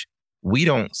Spanish, we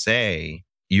don't say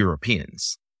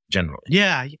Europeans generally.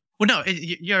 Yeah. Well, no,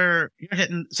 you're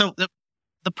hitting. So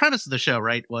the premise of the show,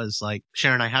 right, was like,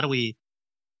 Sharon and I, how do we,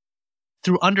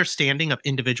 through understanding of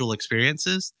individual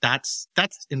experiences, that's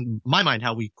in my mind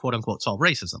how we quote unquote solve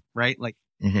racism, right? Like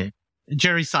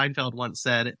Jerry Seinfeld once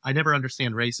said, I never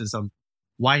understand racism.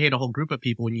 Why hate a whole group of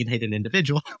people when you can hate an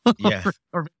individual? Yeah.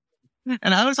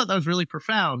 And I always thought that was really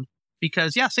profound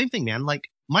because, same thing, man. Like,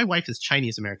 my wife is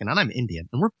Chinese American and I'm Indian,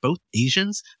 and we're both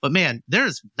Asians. But man,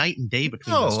 there's night and day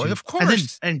between us. Oh, of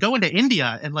course. And going to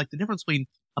India, and like the difference between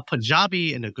a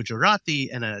Punjabi and a Gujarati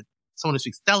and someone who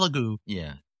speaks Telugu.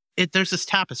 Yeah. There's this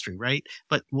tapestry, right?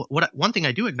 But one thing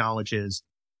I do acknowledge is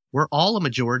we're all a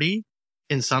majority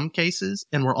in some cases,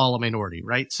 and we're all a minority,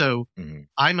 right? So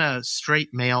I'm a straight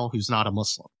male who's not a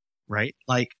Muslim, right?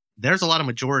 Like, there's a lot of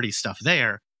majority stuff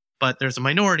there. But there's a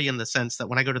minority in the sense that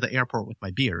when I go to the airport with my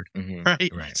beard,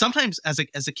 right? Sometimes as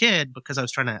a kid, because I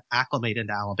was trying to acclimate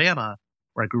into Alabama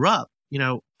where I grew up,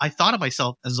 I thought of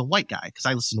myself as a white guy because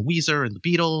I listened to Weezer and the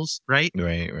Beatles, right?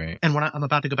 Right. And when I'm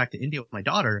about to go back to India with my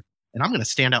daughter, and I'm going to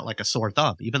stand out like a sore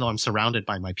thumb, even though I'm surrounded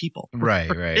by my people. Right.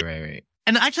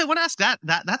 And actually, I want to ask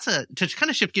that's to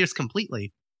kind of shift gears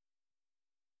completely.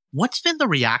 What's been the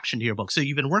reaction to your book? So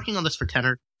you've been working on this for 10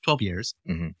 or 12 years.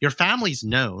 Your family's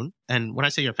known. And when I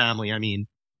say your family, I mean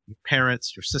your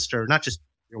parents, your sister, not just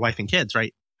your wife and kids,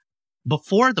 right?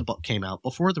 before the book came out,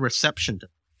 before the reception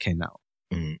came out,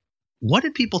 what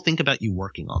did people think about you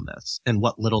working on this and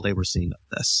what little they were seeing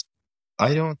of this?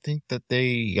 I don't think that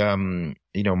they,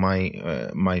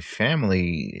 my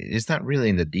family is not really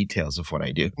in the details of what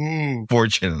I do.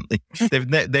 Fortunately,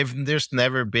 there's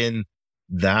never been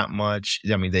that much.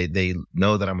 I mean, they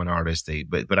know that I'm an artist,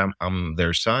 but I'm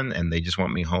their son, and they just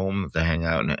want me home to hang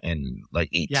out and like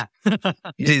eat. Yeah,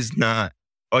 it is not.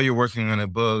 Oh, you're working on a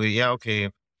book. Yeah, okay.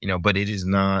 But it is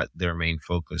not their main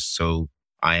focus. So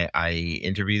I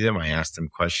interview them. I ask them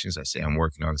questions. I say I'm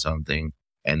working on something.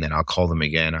 And then I'll call them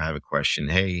again. I have a question.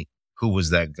 Hey, who was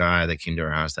that guy that came to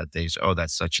our house that day? So, oh,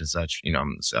 that's such and such.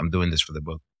 I'm doing this for the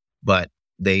book. But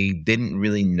they didn't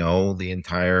really know the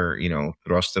entire,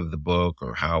 thrust of the book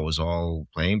or how it was all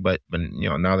playing. But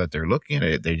now that they're looking at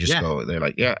it, they just go, they're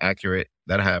like, yeah, accurate.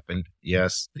 That happened.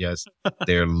 Yes, yes.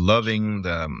 They're loving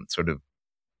the sort of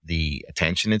the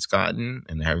attention it's gotten,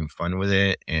 and they're having fun with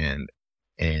it. And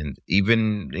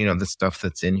even, the stuff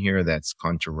that's in here that's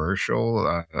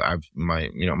controversial, my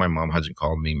mom hasn't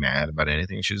called me mad about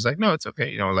anything. She's like, no, it's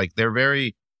okay. Like they're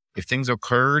if things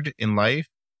occurred in life,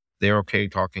 they're okay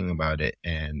talking about it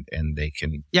and they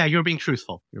can. Yeah. You're being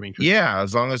truthful. Yeah.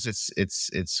 As long as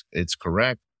it's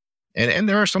correct. And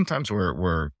there are some times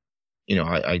where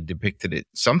I depicted it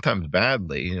sometimes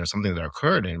badly, something that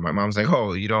occurred. And my mom's like,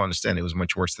 oh, you don't understand. It was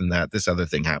much worse than that. This other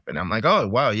thing happened. I'm like, oh,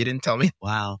 wow, you didn't tell me.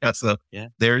 Wow. Yeah, so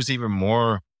there's even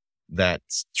more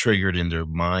that's triggered in their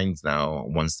minds now.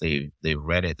 Once they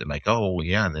read it, they're like, oh,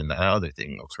 yeah, and then that other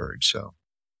thing occurred. So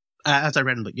as I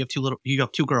read in the book, you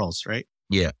have two girls, right?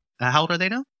 Yeah. How old are they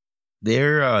now?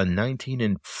 They're 19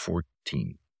 and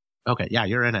 14. Okay. Yeah,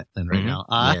 you're in it then right now.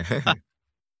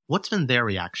 What's been their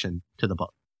reaction to the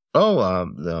book? Oh,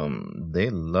 they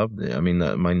loved it. I mean,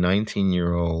 my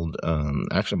 19-year-old,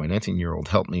 actually my 19-year-old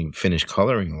helped me finish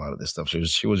coloring a lot of this stuff. So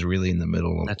she was really in the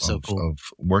middle of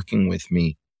working with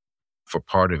me for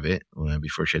part of it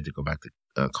before she had to go back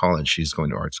to college. She's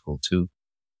going to art school too.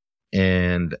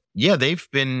 And yeah, they've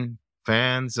been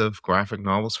fans of graphic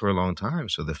novels for a long time.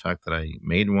 So the fact that I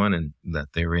made one and that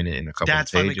they're in it in a couple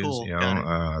of pages, cool.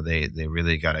 They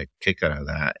really got a kick out of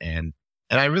that. And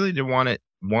I really did want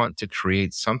to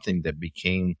create something that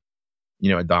became,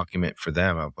 a document for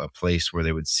them, a place where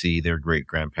they would see their great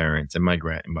grandparents and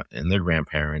and their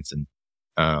grandparents, and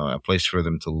a place for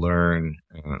them to learn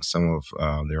some of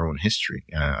their own history.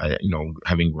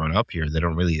 Having grown up here, they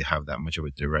don't really have that much of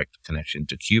a direct connection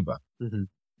to Cuba. Mm-hmm.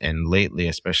 And lately,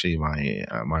 especially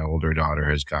my older daughter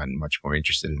has gotten much more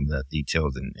interested in the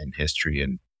details and history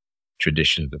and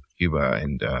traditions of Cuba,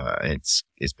 and it's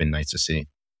been nice to see.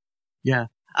 Yeah.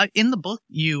 In the book,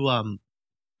 you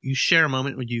share a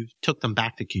moment when you took them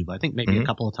back to Cuba. I think maybe a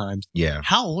couple of times. Yeah.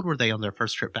 How old were they on their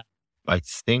first trip back? I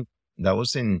think that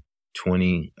was in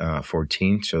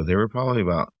 2014. So they were probably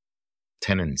about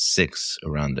 10 and 6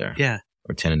 around there. Yeah.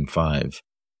 Or 10 and 5.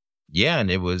 Yeah. And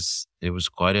it was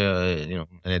quite an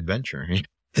adventure.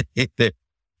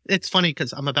 It's funny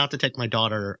because I'm about to take my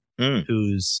daughter,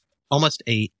 who's almost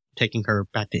 8, taking her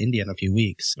back to India in a few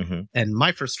weeks. Mm-hmm. And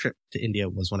my first trip to India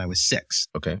was when I was 6.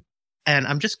 Okay. And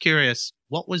I'm just curious,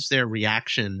 what was their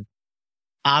reaction?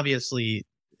 Obviously,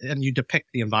 and you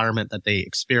depict the environment that they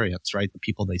experience, right? The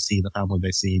people they see, the family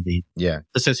they see, the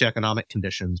socioeconomic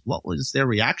conditions. What was their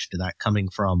reaction to that coming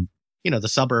from, the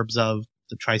suburbs of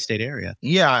the tri-state area?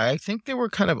 Yeah, I think they were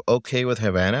kind of okay with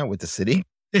Havana, with the city.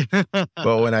 But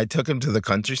when I took them to the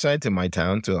countryside, to my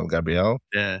town, to El Gabriel,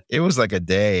 it was like a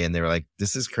day, and they were like,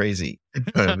 this is crazy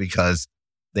because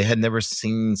they had never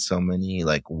seen so many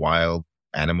like wild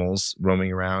animals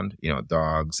roaming around,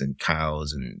 dogs and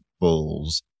cows and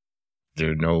bulls.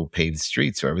 There are no paved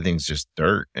streets, so everything's just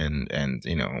dirt and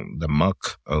the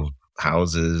muck of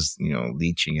houses,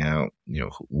 leaching out,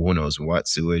 who knows what,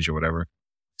 sewage or whatever.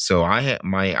 So I had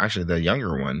actually the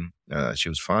younger one, she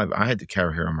was 5. I had to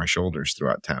carry her on my shoulders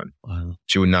throughout town. Wow.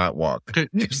 She would not walk. She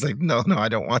was like, no, I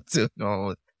don't want to.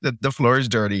 No, the floor is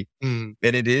dirty. Mm.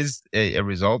 And it is a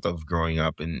result of growing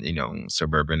up in,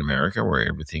 suburban America where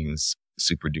everything's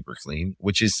super duper clean,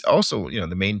 which is also,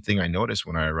 the main thing I noticed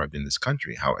when I arrived in this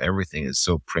country, how everything is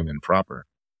so prim and proper.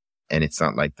 And it's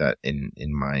not like that in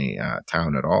my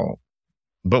town at all.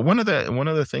 But one of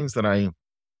the things that I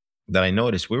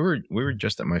noticed, we were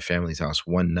just at my family's house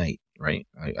one night, right?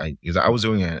 Because I was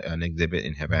doing an exhibit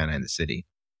in Havana in the city,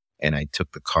 and I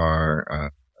took the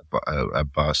car, a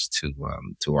bus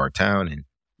to our town, and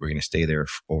we're going to stay there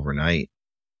overnight.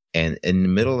 And in the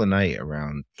middle of the night,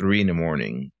 around 3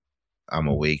 a.m, I'm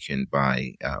awakened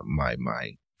by my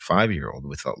 5-year-old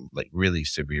with like really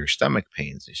severe stomach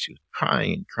pains, and she was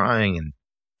crying and crying, and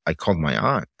I called my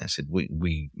aunt. I said,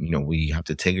 we have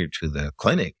to take her to the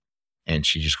clinic. And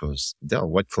she just goes, Del,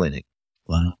 what clinic?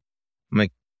 Wow. I'm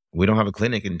like, we don't have a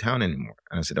clinic in town anymore.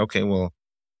 And I said, okay, well,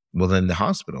 then the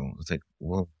hospital. It's like,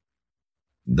 well,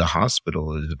 the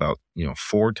hospital is about,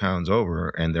 4 towns over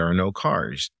and there are no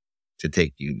cars to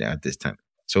take you at this time.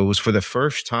 So it was for the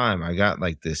first time I got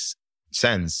like this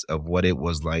sense of what it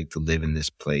was like to live in this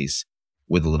place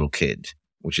with a little kid,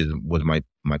 which was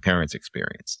my parents'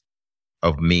 experience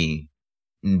of me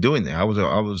doing that. I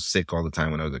was sick all the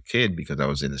time when I was a kid because I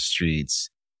was in the streets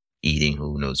eating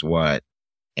who knows what.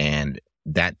 And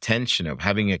that tension of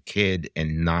having a kid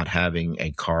and not having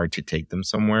a car to take them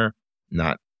somewhere,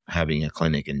 not having a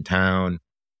clinic in town,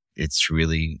 it's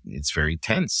very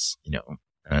tense,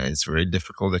 it's a very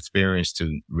difficult experience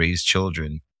to raise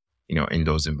children, in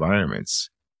those environments.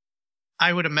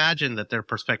 I would imagine that their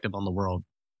perspective on the world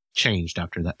changed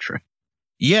after that trip.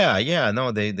 Yeah.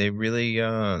 No, they really,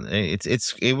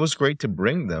 it was great to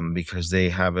bring them because they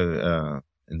have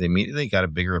they immediately got a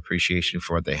bigger appreciation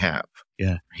for what they have.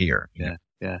 Yeah. Here. Yeah.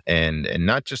 Yeah. And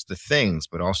not just the things,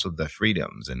 but also the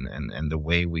freedoms and the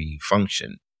way we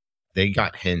function. They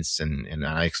got hints and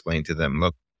I explained to them,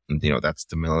 look, that's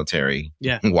the military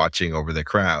watching over the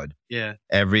crowd. Yeah.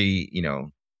 Every,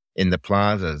 in the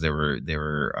plazas, there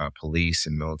were police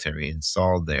and military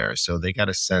installed there. So they got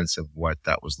a sense of what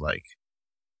that was like.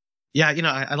 Yeah.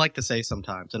 I like to say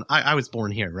sometimes, and I was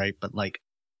born here, right? But like,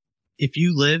 if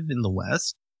you live in the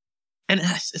West, and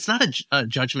it's not a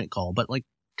judgment call, but like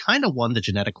kind of won the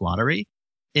genetic lottery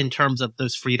in terms of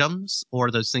those freedoms or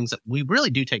those things that we really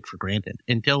do take for granted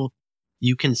until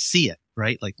you can see it,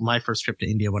 right? Like my first trip to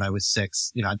India when I was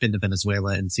 6, I'd been to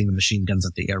Venezuela and seen the machine guns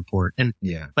at the airport.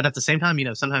 But at the same time,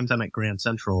 sometimes I'm at Grand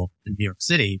Central in New York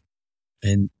City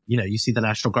and, you see the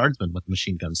National Guardsmen with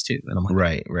machine guns too. And I'm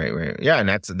like, right. Yeah. And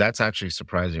that's actually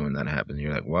surprising when that happens.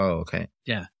 You're like, whoa, okay.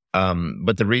 Yeah.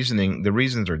 But the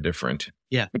reasons are different.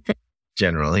 Yeah.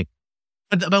 Generally.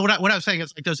 But what I was saying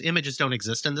is like those images don't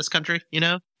exist in this country,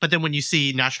 but then when you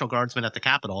see National Guardsmen at the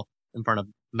Capitol in front of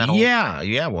metal.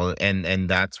 Yeah. Well, and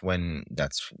that's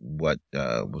what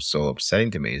was so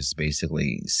upsetting to me is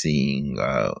basically seeing,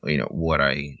 what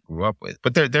I grew up with.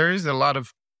 But there is a lot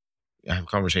of, I have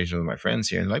conversations with my friends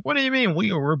here and like, what do you mean?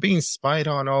 We're being spied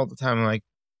on all the time. I'm like,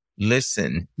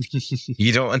 listen,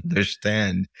 you don't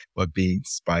understand what being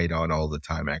spied on all the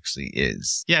time actually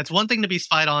is. Yeah, it's one thing to be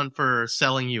spied on for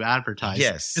selling you advertising.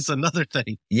 Yes. It's another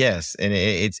thing. Yes. And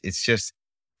it's just,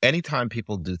 anytime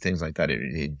people do things like that,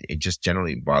 it just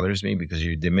generally bothers me because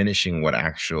you're diminishing what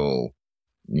actual,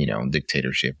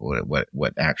 dictatorship,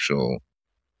 what actual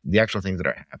things that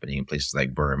are happening in places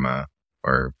like Burma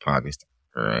or Pakistan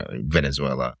or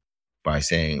Venezuela by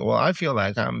saying, well, I feel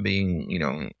like I'm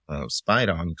being, spied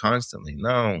on constantly.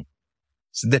 No,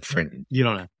 it's different. You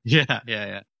don't know.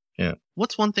 Yeah.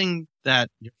 What's one thing that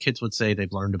your kids would say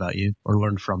they've learned about you or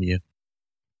learned from you?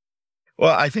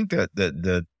 Well, I think that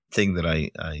the thing that I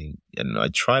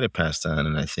try to pass on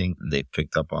and I think they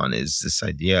picked up on is this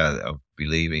idea of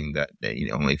believing that,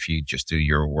 if you just do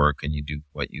your work and you do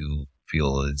what you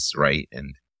feel is right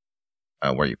and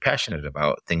what you're passionate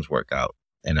about, things work out.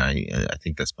 And I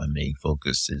think that's my main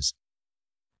focus is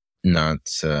not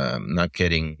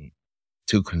getting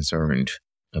too concerned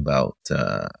about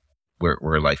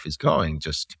where life is going.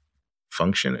 Just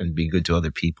function and be good to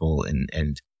other people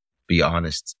and be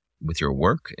honest with your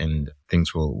work, and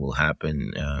things will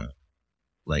happen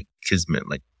like kismet,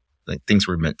 like things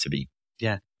were meant to be.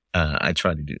 Yeah. I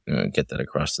try to get that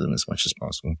across to them as much as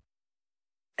possible.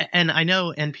 And I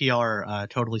know NPR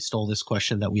totally stole this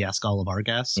question that we ask all of our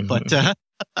guests, but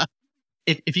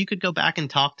if you could go back and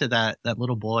talk to that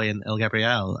little boy in El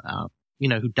Gabriel,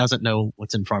 who doesn't know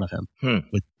what's in front of him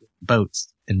with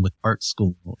boats and with art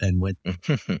school and with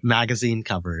magazine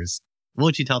covers, what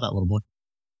would you tell that little boy?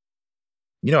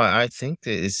 I think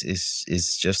that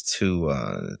is just to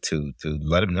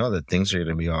let him know that things are going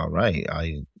to be all right.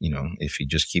 If you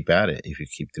just keep at it, if you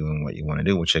keep doing what you want to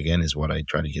do, which again is what I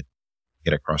try to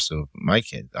get across to my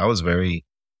kid. I was very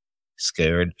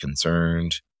scared,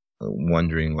 concerned,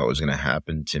 wondering what was going to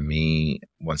happen to me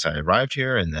once I arrived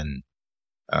here, and then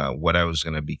what I was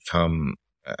going to become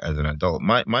as an adult.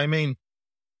 My main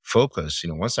focus,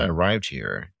 once I arrived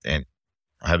here, and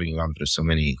having gone through so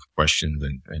many questions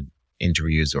and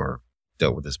interviews or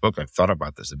dealt with this book, I've thought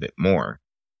about this a bit more,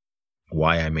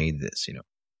 why I made this,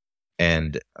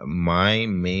 And my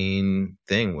main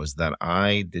thing was that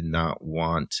I did not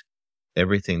want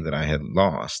everything that I had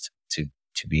lost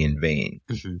to be in vain.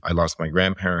 Mm-hmm. I lost my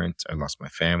grandparents, I lost my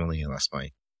family, I lost my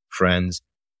friends,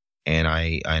 and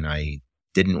I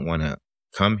didn't want to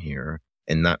come here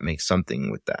and not make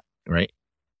something with that, right?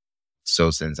 So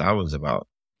since I was about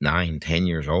 9, 10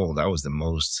 years old, I was the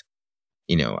most,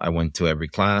 I went to every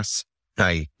class.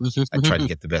 I tried to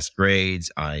get the best grades.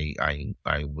 I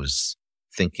was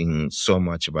thinking so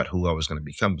much about who I was going to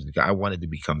become. I wanted to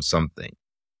become something.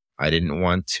 I didn't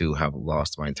want to have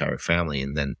lost my entire family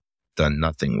and then done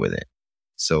nothing with it.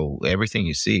 So everything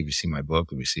you see, if you see my book,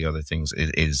 if you see other things,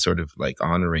 it is sort of like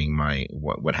honoring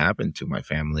what happened to my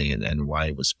family and why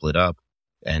it was split up,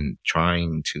 and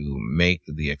trying to make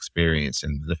the experience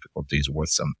and the difficulties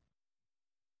worth something.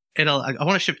 I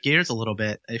want to shift gears a little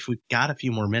bit. If we've got a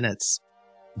few more minutes,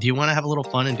 do you want to have a little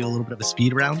fun and do a little bit of a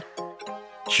speed round?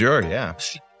 Sure, yeah.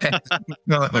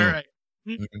 All right.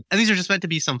 And these are just meant to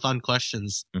be some fun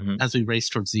questions as we race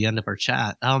towards the end of our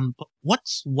chat. But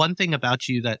what's one thing about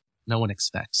you that no one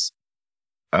expects?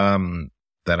 That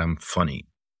I'm funny.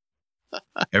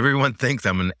 Everyone thinks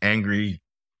I'm an angry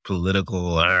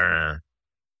political,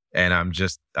 and I'm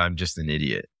just an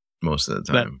idiot most of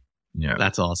the time. Yeah,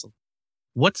 that's awesome.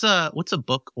 What's a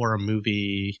book or a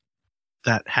movie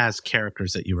that has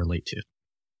characters that you relate to?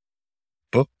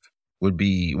 Book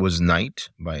was Night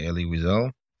by Elie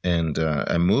Wiesel, and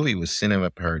a movie was Cinema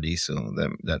Paradiso.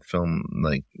 That film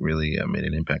really made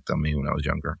an impact on me when I was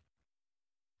younger.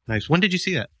 Nice. When did you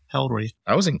see that? How old were you?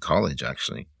 I was in college,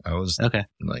 actually. I was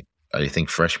I think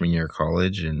freshman year of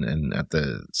college, and at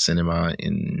the cinema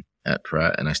at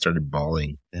Pratt, and I started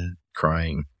bawling,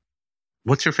 crying.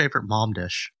 What's your favorite mom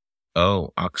dish? Oh,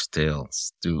 oxtail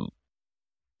stew.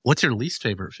 What's your least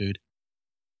favorite food?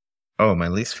 Oh, my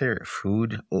least favorite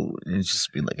food? Oh, it'd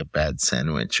just be like a bad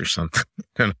sandwich or something.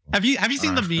 Have you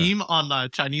seen the meme on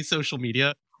Chinese social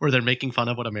media where they're making fun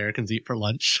of what Americans eat for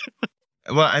lunch?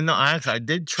 Well, I know. I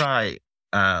did try.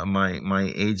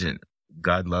 My agent,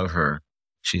 God love her.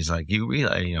 She's like, you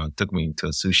really, took me to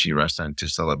a sushi restaurant to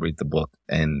celebrate the book,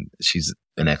 and she's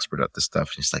an expert at this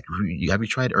stuff. She's like, have you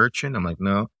tried urchin? I'm like,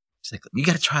 no. She's like, you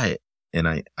got to try it. And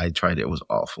I tried it. It was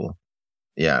awful.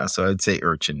 Yeah. So I'd say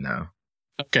urchin now.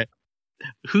 Okay.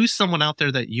 Who's someone out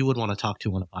there that you would want to talk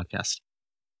to on a podcast?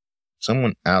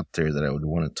 Someone out there that I would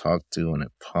want to talk to on a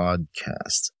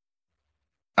podcast.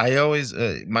 I always,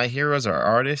 my heroes are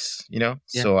artists,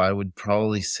 so I would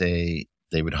probably say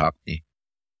David Hockney.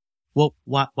 Well,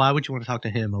 why would you want to talk to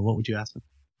him, or what would you ask him?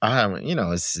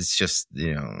 It's just,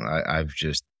 I've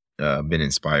just been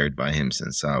inspired by him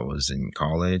since I was in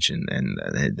college, and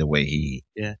the way he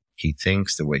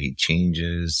thinks, the way he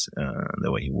changes,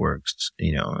 the way he works,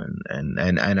 and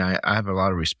I have a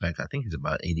lot of respect. I think he's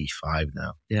about 85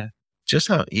 now. Yeah. Just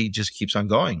how he just keeps on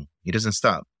going. He doesn't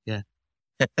stop. Yeah.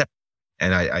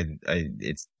 And I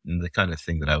it's the kind of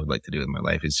thing that I would like to do with my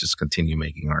life, is just continue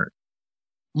making art.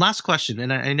 Last question,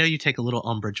 and I know you take a little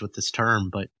umbrage with this term,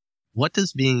 but what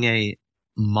does being a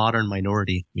modern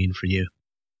minority mean for you?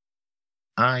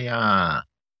 I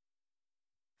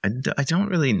don't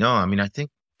really know. I mean, I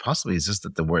think possibly it's just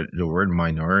that the word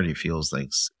minority feels like,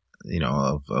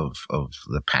 of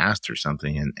the past or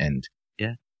something, and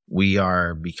we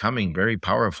are becoming very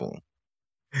powerful.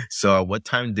 So at what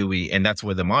time do we, and that's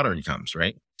where the modern comes,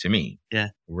 right? To me,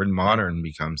 the word modern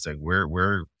becomes like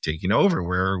we're taking over.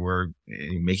 We're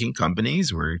making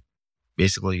companies. We're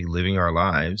basically living our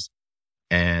lives,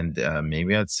 and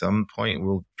maybe at some point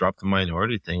we'll drop the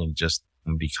minority thing and just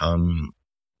become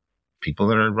people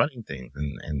that are running things.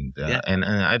 And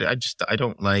I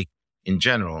don't like, in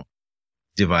general,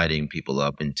 dividing people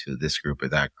up into this group or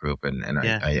that group.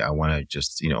 I want to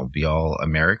just, be all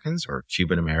Americans, or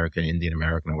Cuban American, Indian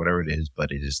American, or whatever it is.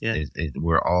 But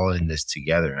we're all in this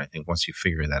together. And I think once you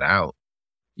figure that out,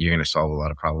 you're going to solve a lot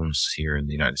of problems here in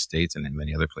the United States and in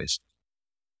many other places.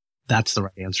 That's the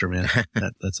right answer, man.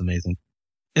 That's amazing.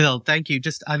 Thank you.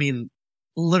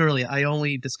 Literally, I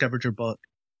only discovered your book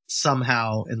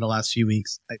somehow in the last few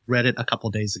weeks. I read it a couple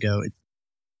of days ago. It's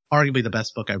arguably the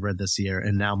best book I've read this year,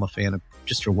 and now I'm a fan of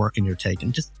just your work and your take.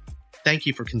 And just thank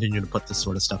you for continuing to put this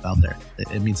sort of stuff out there.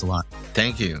 It means a lot.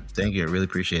 Thank you. I really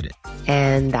appreciate it.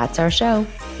 And that's our show.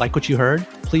 Like what you heard?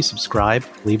 Please subscribe,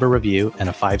 leave a review, and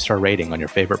a 5-star rating on your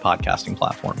favorite podcasting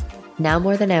platform. Now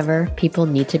more than ever, people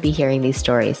need to be hearing these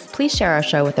stories. Please share our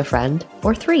show with a friend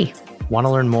or 3. Want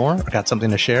to learn more or got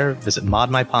something to share? Visit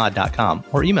modmypod.com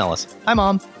or email us,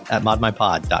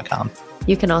 himom@modmypod.com.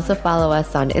 You can also follow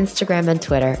us on Instagram and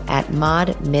Twitter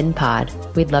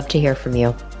 @modminpod. We'd love to hear from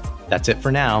you. That's it for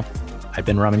now. I've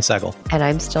been Ramin Segal. And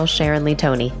I'm still Sharon Lee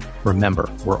Tony. Remember,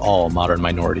 we're all modern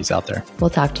minorities out there. We'll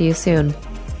talk to you soon.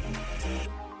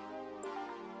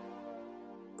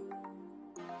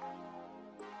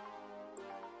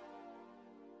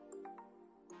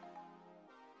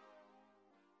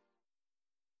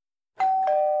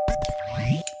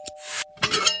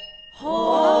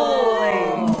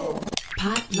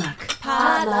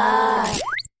 love.